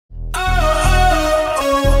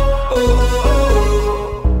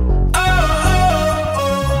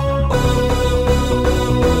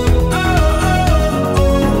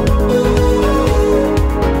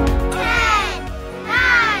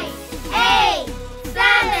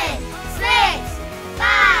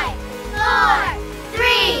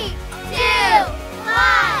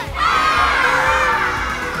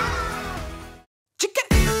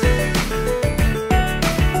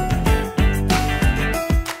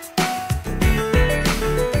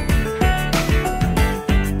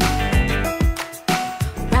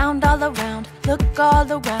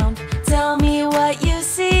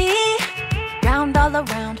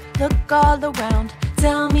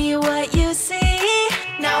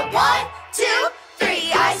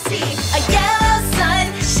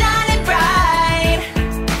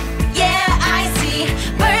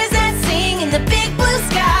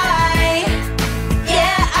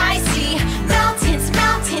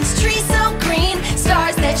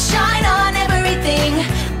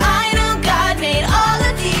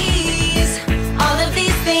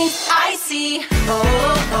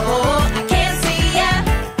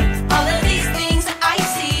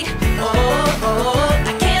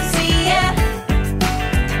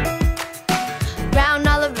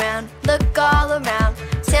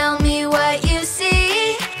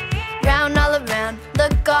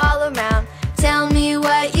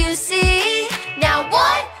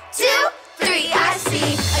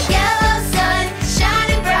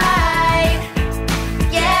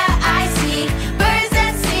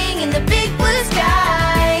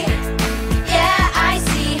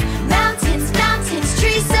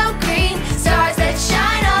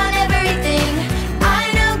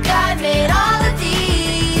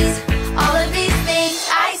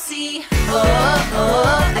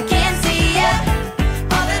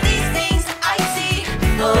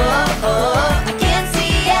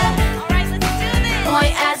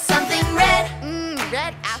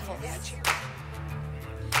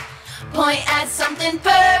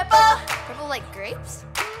stripes?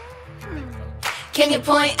 Can you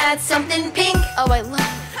point at something pink? Oh, I love it.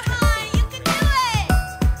 Come on, you can do it!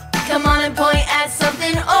 Come on and point at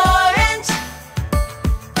something orange.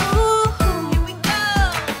 Ooh, here we go.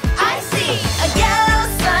 I see a yellow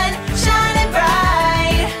sun shining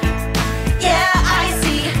bright. Yeah, I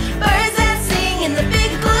see birds that sing in the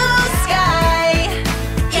big blue sky.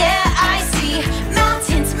 Yeah, I see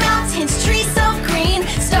mountains, mountains, trees so green,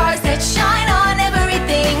 stars that shine on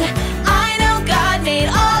everything. I know God made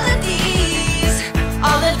all of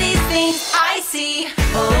these things I see.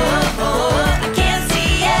 Oh, oh, I can't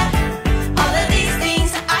see it. All of these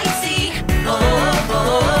things I see. Oh,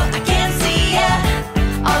 oh, I can't see it.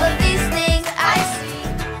 All of these things I see.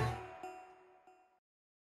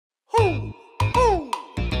 Who?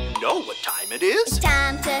 You know what time it is? It's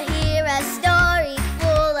time to hear a story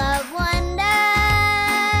full of wonder.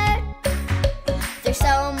 There's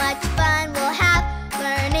so much fun we'll have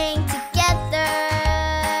learning together.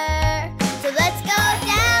 So let's go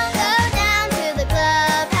down to the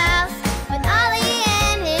clubhouse with Ollie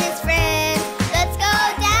and his friends. Let's go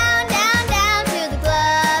down to the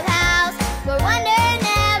clubhouse where wonder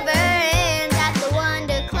never ends at the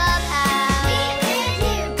Wonder Clubhouse.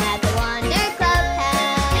 At the Wonder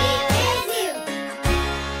Clubhouse.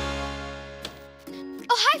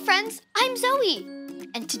 Oh, hi friends, I'm Zoe.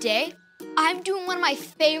 And today, I'm doing one of my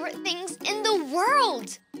favorite things in the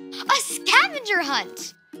world, a scavenger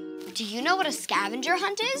hunt. Do you know what a scavenger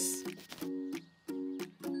hunt is?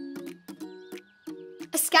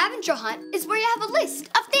 A scavenger hunt is where you have a list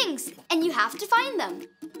of things and you have to find them.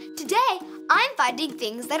 Today, I'm finding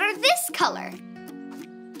things that are this color.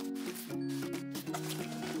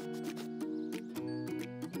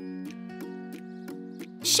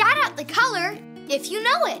 Shout out the color if you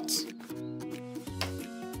know it.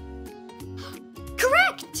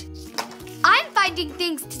 Correct! I'm finding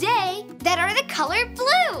things today that are the color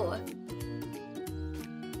blue.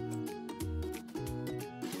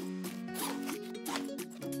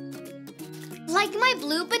 Like my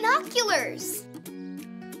blue binoculars.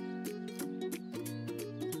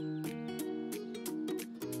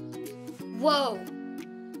 Whoa.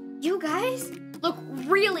 You guys look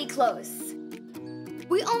really close.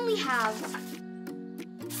 We only have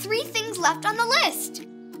 3 things left on the list.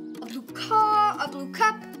 A blue car, a blue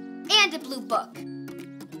cup, and a blue book.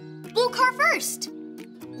 Blue car first.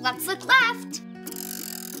 Let's look left.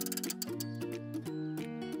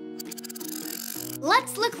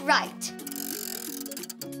 Let's look right.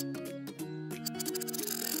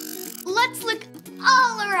 Let's look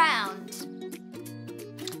all around.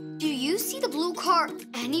 Do you see the blue car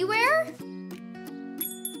anywhere?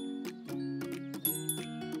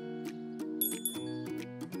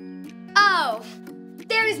 Oh,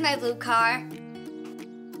 there's my blue car.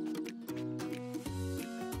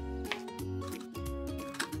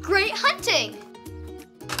 Great hunting!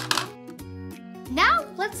 Now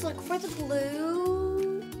let's look for the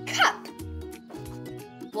blue cup.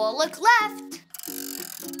 We'll look left.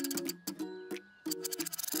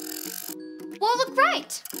 We'll look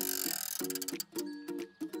right.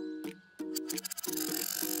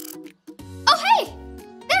 Oh, hey!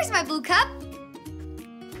 There's my blue cup.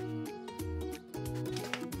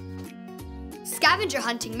 Scavenger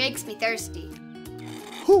hunting makes me thirsty.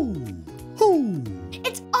 Who?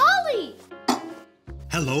 It's Ollie!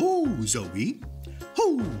 Hello, Zoe.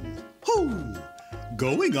 Who?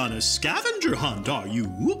 Going on a scavenger hunt, are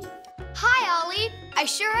you? Hi, Ollie. I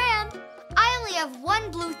sure am. I only have one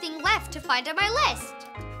blue thing left to find on my list.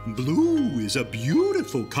 Blue is a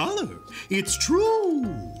beautiful color. It's true.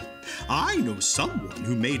 I know someone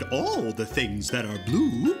who made all the things that are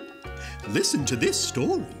blue. Listen to this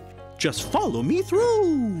story. Just follow me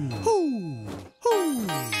through. Who?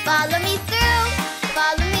 Follow me through,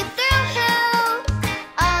 follow me through, who?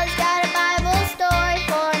 Ollie's got a Bible story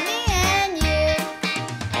for me and you.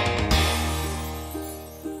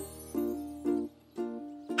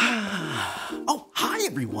 Oh, hi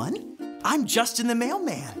everyone. I'm Justin the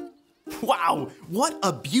mailman. Wow, what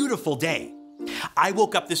a beautiful day. I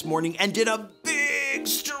woke up this morning and did a big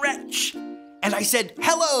stretch. And I said,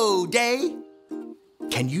 hello, day.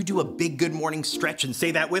 Can you do a big good morning stretch and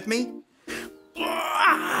say that with me?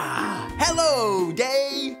 Hello,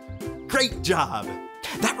 day. Great job.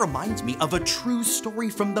 That reminds me of a true story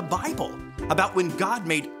from the Bible about when God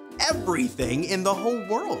made everything in the whole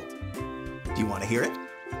world. Do you want to hear it?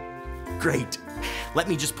 Great. Let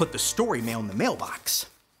me just put the story mail in the mailbox.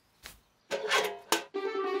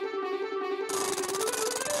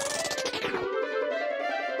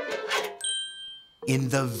 In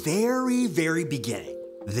the very, very beginning,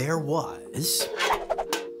 there was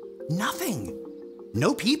nothing.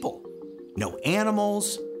 No people, no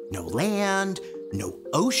animals, no land, no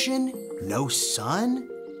ocean, no sun,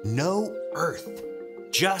 no earth.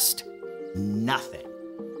 Just nothing.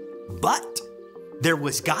 But there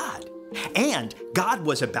was God, and God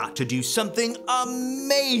was about to do something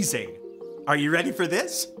amazing. Are you ready for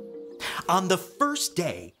this? On the first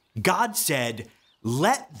day, God said,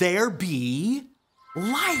 "Let there be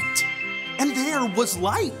light." And there was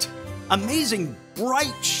light. Amazing,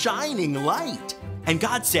 bright, shining light. And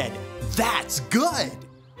God said, "That's good."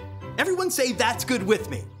 Everyone say "that's good" with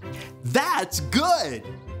me. That's good.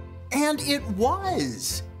 And it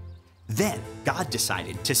was. Then God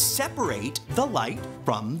decided to separate the light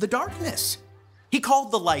from the darkness. He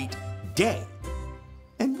called the light day.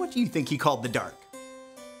 And what do you think he called the dark?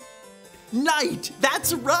 Night.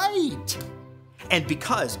 That's right. And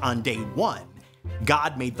because on day one,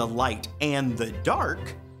 God made the light and the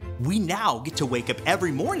dark, we now get to wake up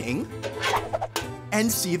every morning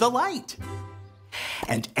and see the light.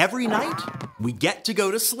 And every night, we get to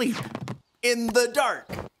go to sleep in the dark.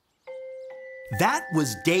 That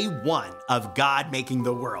was day one of God making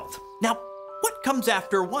the world. Now, what comes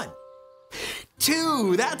after one?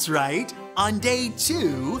 Two, that's right. On day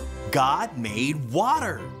two, God made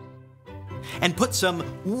water and put some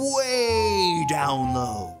way down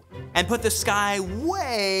low and put the sky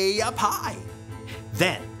way up high.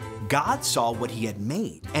 Then God saw what he had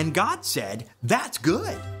made, and God said, "That's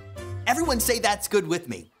good." Everyone say "that's good" with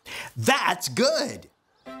me. That's good.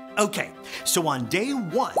 Okay, so on day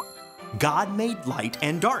one, God made light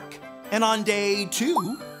and dark. And on day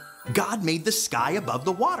two, God made the sky above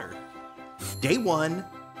the water. Day one,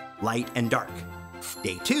 light and dark.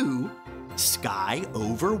 Day two, sky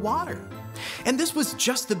over water. And this was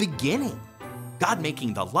just the beginning. God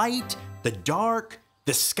making the light, the dark,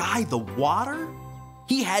 the sky, the water.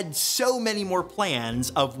 He had so many more plans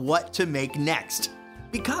of what to make next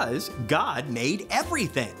because God made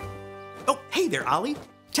everything. Oh, hey there, Ollie.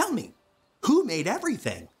 Tell me, who made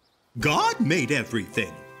everything? God made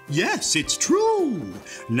everything. Yes, it's true.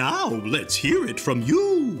 Now let's hear it from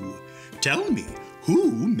you. Tell me,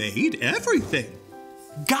 who made everything?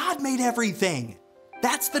 God made everything.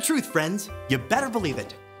 That's the truth, friends. You better believe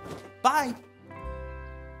it. Bye.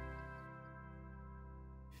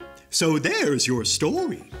 So there's your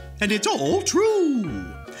story, and it's all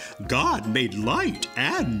true. God made light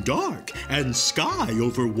and dark and sky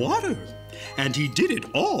over water, and he did it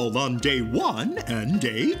all on day one and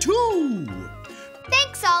day two.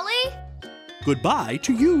 Thanks, Ollie. Goodbye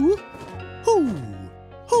to you. Hoo,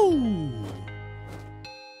 hoo.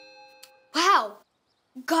 Wow.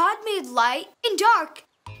 God made light and dark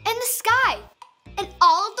and the sky and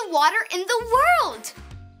all of the water in the world.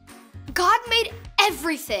 God made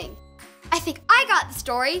everything. I think I got the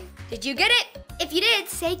story. Did you get it? If you did,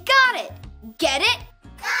 say got it. Get it?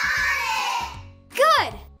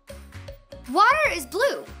 Got it! Good. Water is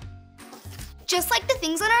blue, just like the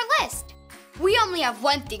things on our list. We only have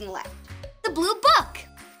one thing left, the blue book.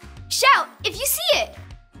 Shout if you see it.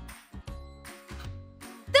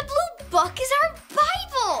 The blue book is our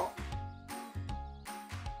Bible.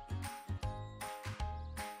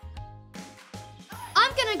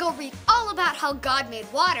 I'm gonna go read all about how God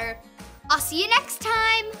made water. I'll see you next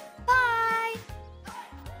time. Bye.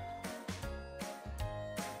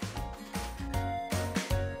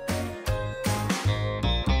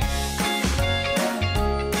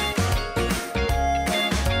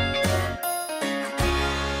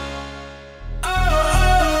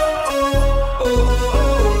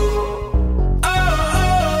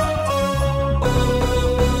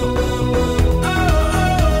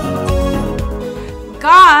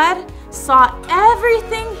 God saw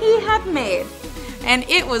everything he had made, and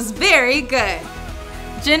it was very good.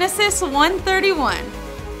 Genesis 1:31.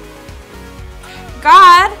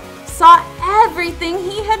 God saw everything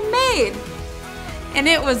he had made, and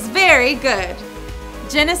it was very good.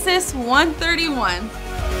 Genesis 1:31.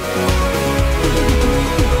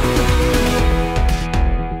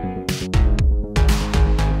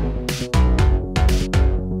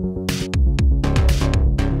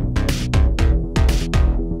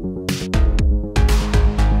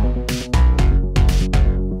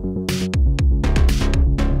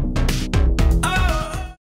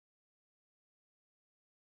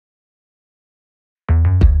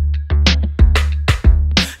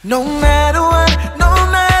 No matter what,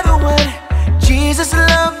 Jesus'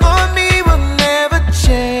 love for me will never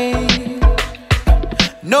change.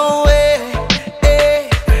 No way,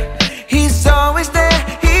 he's always there,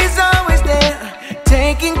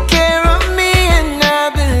 taking care of me, and I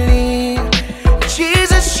believe,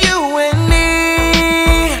 Jesus, you and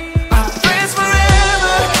me are friends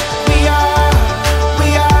forever. We are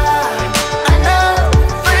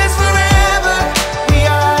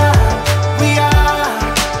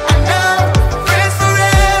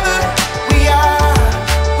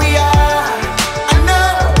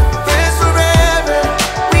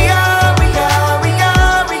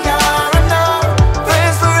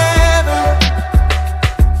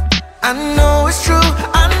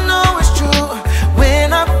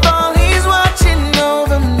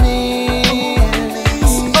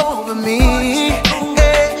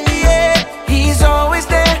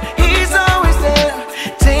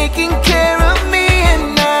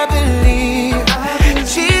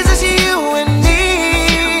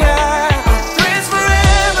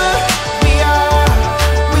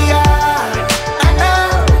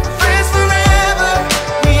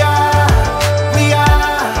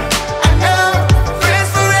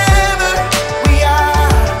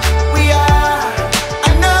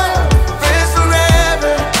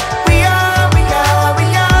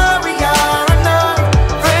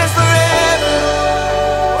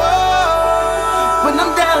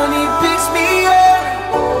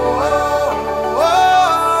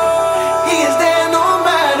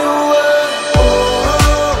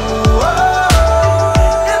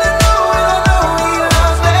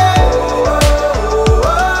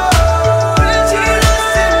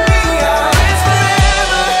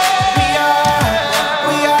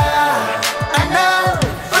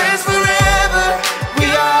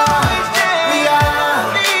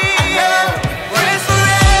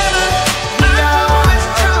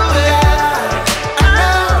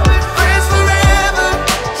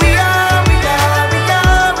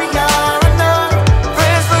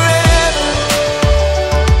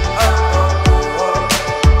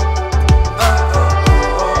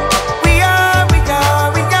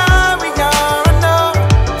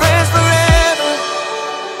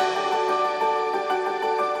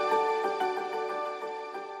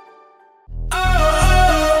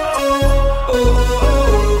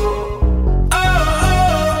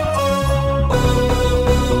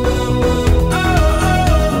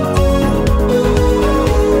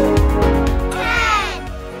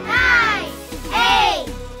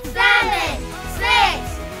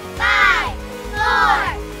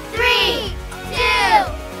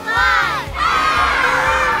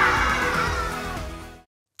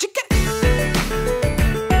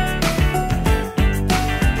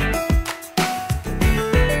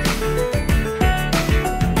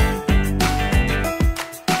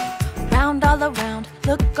Round all around,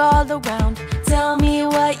 look all around. Tell me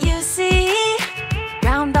what you see.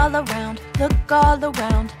 Round all around, look all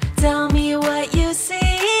around. Tell me what you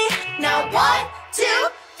see. Now 1, 2,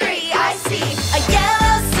 3, I see a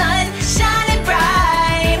yellow sun shining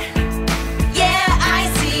bright. Yeah, I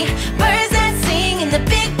see birds that sing in the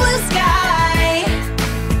big blue sky.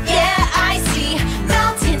 Yeah, I see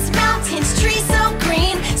mountains, mountains, trees so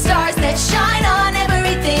green, stars that shine on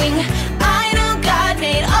everything. I know God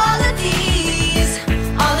made all of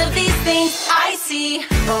these things I see.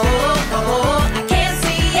 Oh, oh, I can't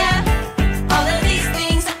see, yeah. All of these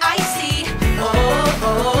things I see. Oh,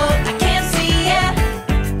 oh, I can't see, yeah.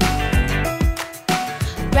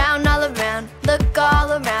 Round all around, look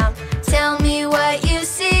all around. Tell me what you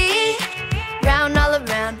see. Round all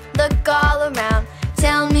around, look all around.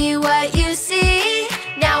 Tell me what you see.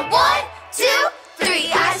 Now 1, 2,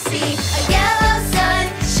 3, I see a yellow sun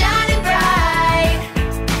shining bright.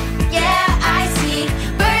 Yeah, I see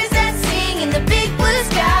birds that sing in the big blue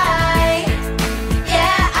sky.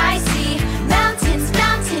 Yeah, I see mountains,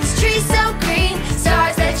 mountains, trees so green,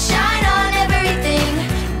 stars that shine on everything.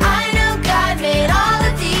 I know God made all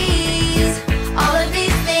of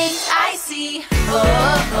these things I see. Oh,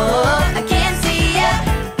 oh, I can't see, yeah.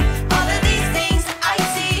 All of these things I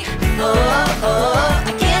see. Oh, oh,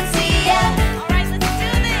 I can't see, yeah. All right, let's do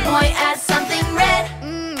this. Point at something red.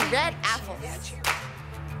 Red apples.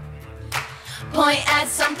 Point at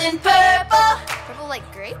something purple. Purple like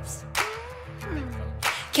grapes?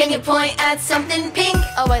 Can you point at something pink?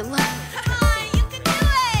 Oh, I love it. Come on, you can do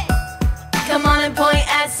it. Come on and point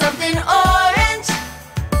at something orange.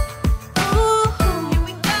 Ooh, here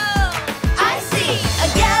we go. I see a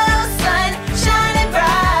yellow sun shining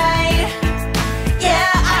bright.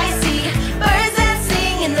 Yeah, I see birds that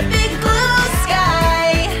sing in the big blue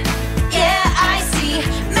sky. Yeah, I see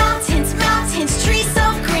mountains, mountains, trees so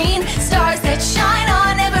green, stars that shine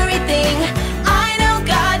on everything. I know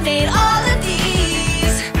God made all of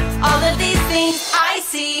these things I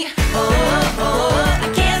see. Oh, oh, I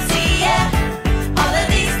can't see, yeah. All of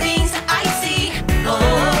these things I see. Oh,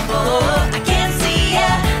 oh, I can't see,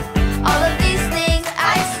 yeah. All of these things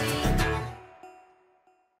I see.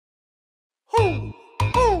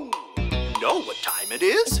 You know what time it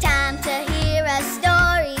is? Time to hear a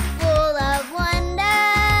story full of wonder.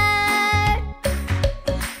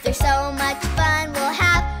 There's so much fun we'll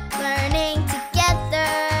have learning together.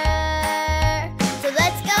 So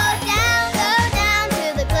let's go down to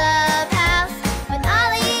the clubhouse with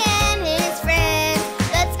Ollie and his friends.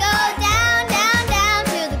 Let's go down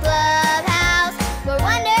to the clubhouse where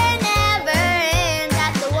wonder never ends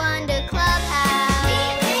at the Wonder Clubhouse.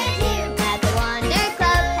 At the Wonder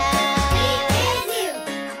Clubhouse.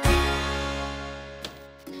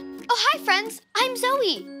 Oh, hi, friends. I'm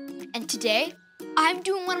Zoe. And today, I'm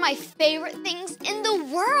doing one of my favorite things in the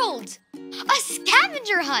world, a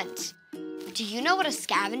scavenger hunt. Do you know what a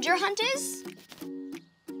scavenger hunt is?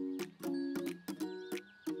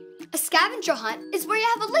 A scavenger hunt is where you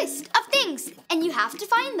have a list of things and you have to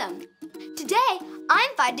find them. Today,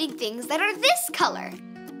 I'm finding things that are this color.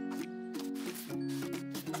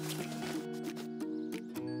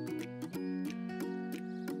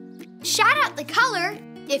 Shout out the color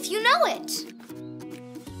if you know it.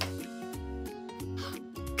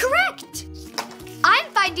 Correct! I'm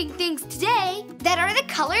finding things today that are the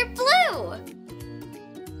color blue.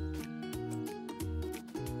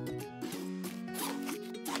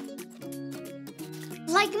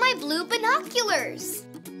 Like my blue binoculars.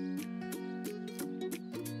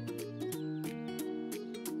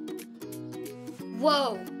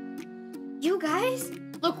 Whoa. You guys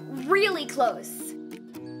look really close.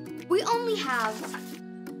 We only have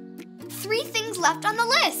 3 things left on the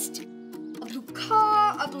list. A blue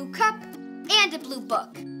car, a blue cup, and a blue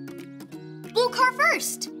book. Blue car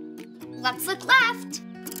first. Let's look left.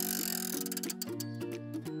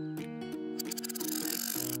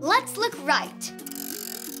 Let's look right.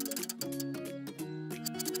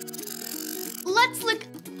 Let's look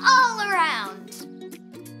all around.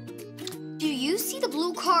 Do you see the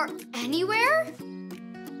blue car anywhere?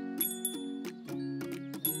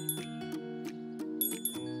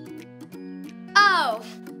 Oh,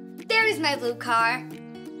 there's my blue car.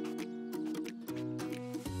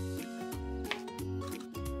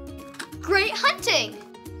 Great hunting!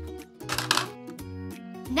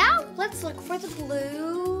 Now let's look for the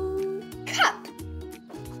blue cup.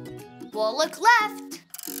 We'll look left.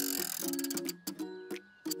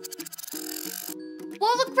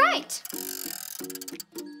 We'll look right.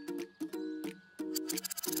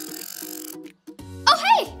 Oh,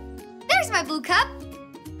 hey! There's my blue cup.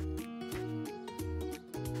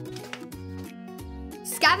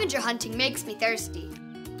 Scavenger hunting makes me thirsty.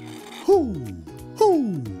 Hoo,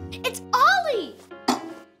 hoo. It's Ollie!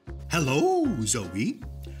 Hello, Zoe.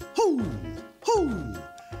 Hoo, hoo.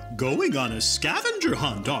 Going on a scavenger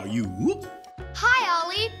hunt, are you? Hi,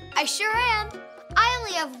 Ollie. I sure am. I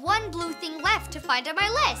only have one blue thing left to find on my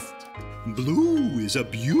list. Blue is a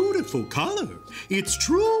beautiful color. It's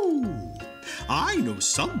true. I know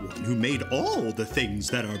someone who made all the things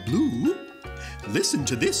that are blue. Listen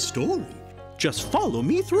to this story. Just follow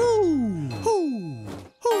me through. Hoo,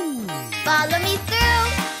 hoo. Follow me through,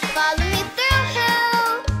 follow me through,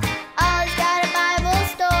 who? Ollie's got a Bible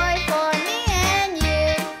story for me and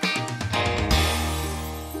you.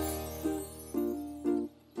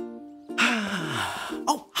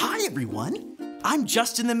 Oh, hi everyone. I'm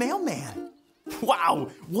Justin the Mailman.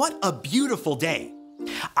 Wow, what a beautiful day.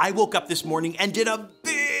 I woke up this morning and did a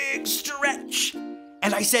big stretch.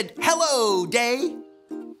 And I said, hello, day.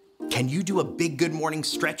 Can you do a big good morning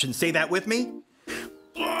stretch and say that with me?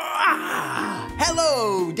 Ah,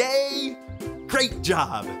 hello, day. Great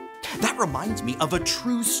job. That reminds me of a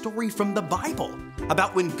true story from the Bible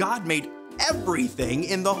about when God made everything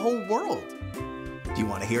in the whole world. Do you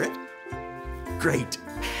want to hear it? Great.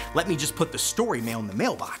 Let me just put the story mail in the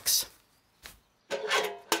mailbox.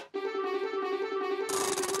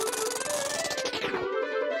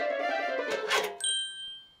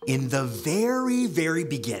 In the very, very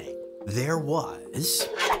beginning, there was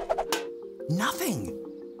nothing.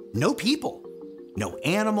 No people, no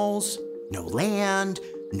animals, no land,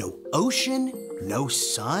 no ocean, no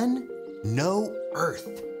sun, no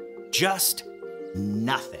earth. Just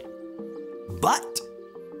nothing. But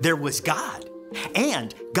there was God,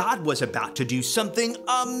 and God was about to do something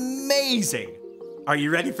amazing. Are you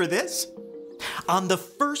ready for this? On the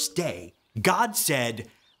first day, God said,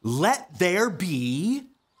 "Let there be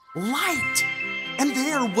light." And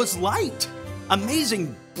there was light.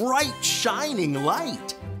 Amazing, bright, shining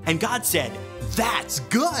light. And God said, "That's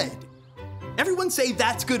good." Everyone say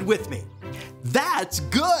 "that's good" with me. That's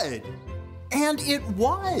good. And it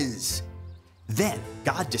was. Then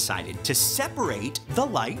God decided to separate the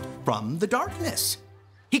light from the darkness.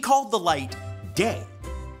 He called the light day.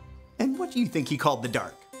 And what do you think he called the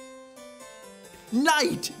dark?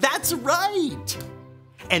 Night. That's right.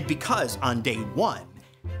 And because on day one,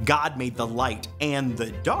 God made the light and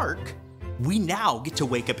the dark, we now get to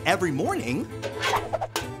wake up every morning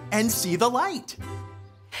and see the light.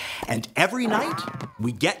 And every night,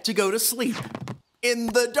 we get to go to sleep in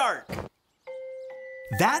the dark.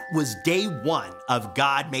 That was day one of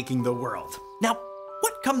God making the world. Now,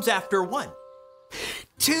 what comes after one?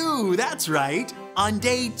 Two, that's right. On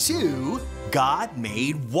day two, God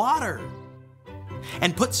made water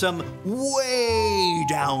and put some way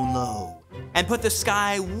down low and put the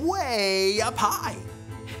sky way up high.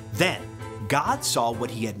 Then God saw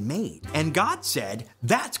what he had made, and God said,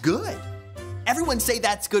 "That's good." Everyone say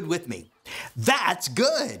 "that's good" with me. That's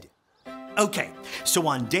good. Okay, so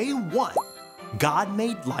on day one, God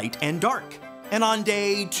made light and dark. And on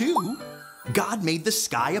day two, God made the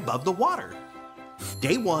sky above the water.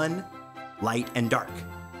 Day one, light and dark.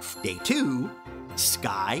 Day two,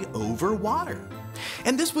 sky over water.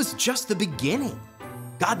 And this was just the beginning.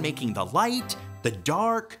 God making the light, the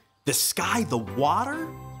dark, the sky, the water.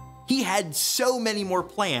 He had so many more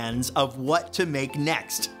plans of what to make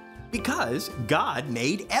next because God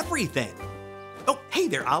made everything. Oh, hey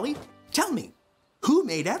there, Ollie. Tell me, who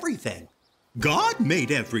made everything? God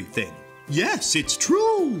made everything. Yes, it's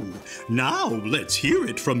true. Now let's hear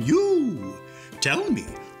it from you. Tell me,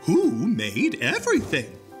 who made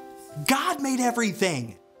everything? God made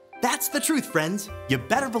everything. That's the truth, friends. You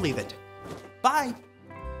better believe it. Bye.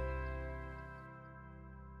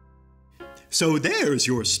 So there's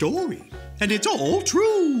your story, and it's all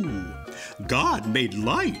true. God made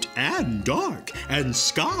light and dark and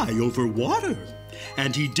sky over water,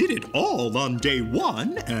 and he did it all on day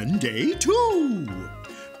one and day two.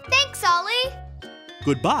 Thanks, Ollie.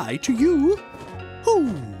 Goodbye to you.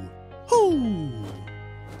 Hoo, hoo.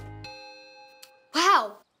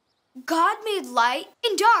 Wow. God made light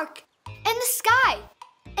and dark and the sky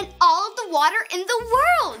and all of the water in the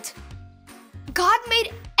world. God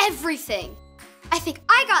made everything. I think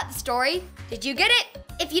I got the story. Did you get it?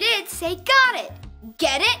 If you did, say got it.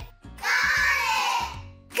 Get it?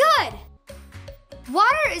 Got it! Good.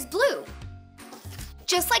 Water is blue,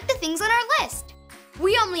 just like the things on our list.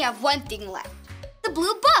 We only have one thing left, the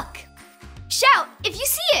blue book. Shout if you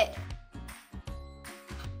see it.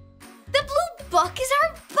 The blue book is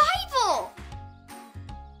our Bible.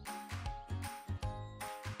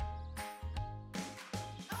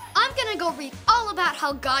 I'm gonna go read all about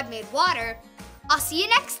how God made water. I'll see you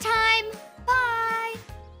next time. Bye.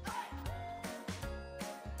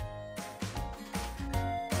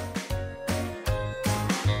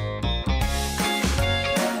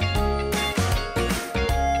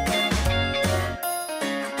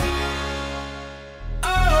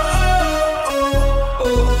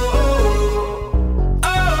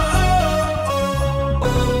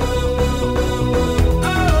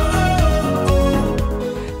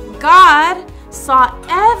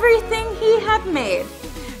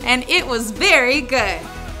 and it was very good.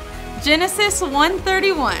 Genesis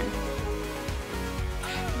 1:31.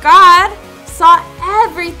 God saw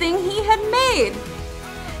everything he had made,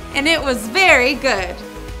 and it was very good.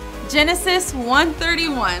 Genesis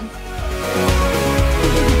 1:31.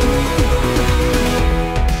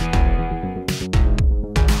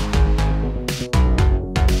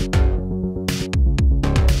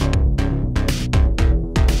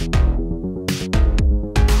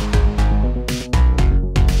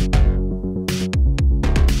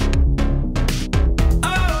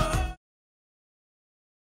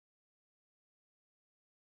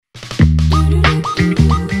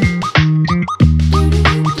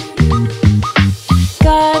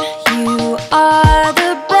 God, you are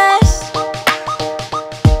the best.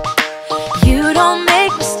 You don't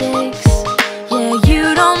make mistakes. Yeah, you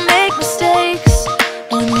don't make mistakes.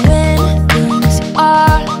 And when things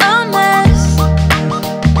are a mess,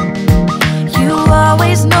 you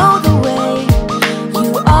always know the way. You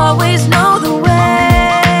always know the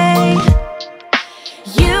way.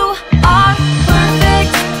 You are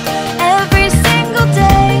perfect every single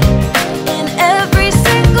day, in every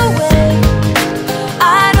single way.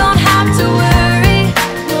 I don't have to worry.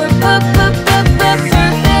 You're perfect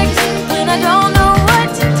when I don't know what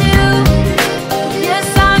to do. Yes,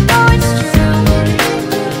 I know it's true.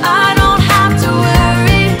 I don't have to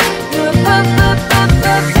worry. You're perfect.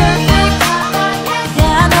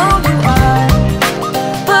 Yeah, I know you are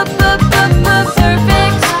perfect.